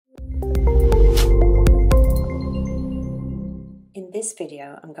this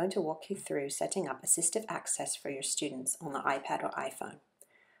video, I'm going to walk you through setting up assistive access for your students on the iPad or iPhone.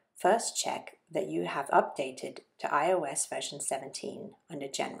 First, check that you have updated to iOS version 17 under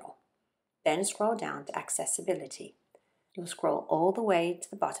General. Then scroll down to Accessibility. You'll scroll all the way to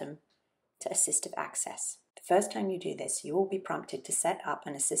the bottom to Assistive Access. The first time you do this, you will be prompted to set up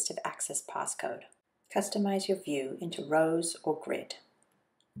an Assistive Access passcode. Customize your view into rows or grid.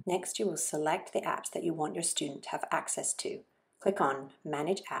 Next, you will select the apps that you want your student to have access to. Click on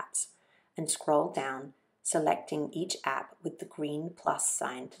Manage Apps and scroll down, selecting each app with the green plus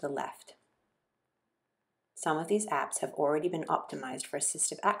sign to the left. Some of these apps have already been optimized for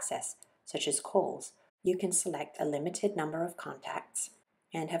assistive access, such as calls. You can select a limited number of contacts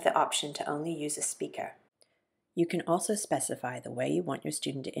and have the option to only use a speaker. You can also specify the way you want your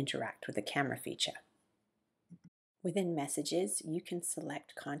student to interact with the camera feature. Within Messages, you can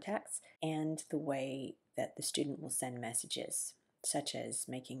select contacts and the way that the student will send messages, such as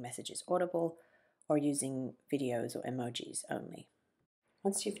making messages audible or using videos or emojis only.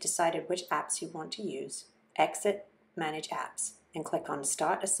 Once you've decided which apps you want to use, exit Manage Apps and click on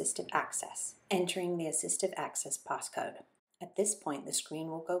Start Assistive Access, entering the Assistive Access passcode. At this point, the screen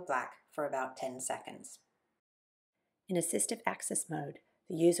will go black for about 10 seconds. In Assistive Access mode,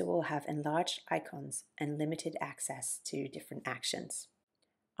 the user will have enlarged icons and limited access to different actions.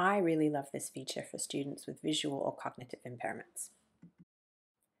 I really love this feature for students with visual or cognitive impairments.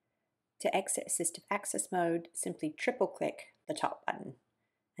 To exit Assistive Access mode, simply triple-click the top button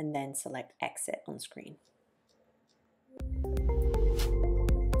and then select Exit on screen.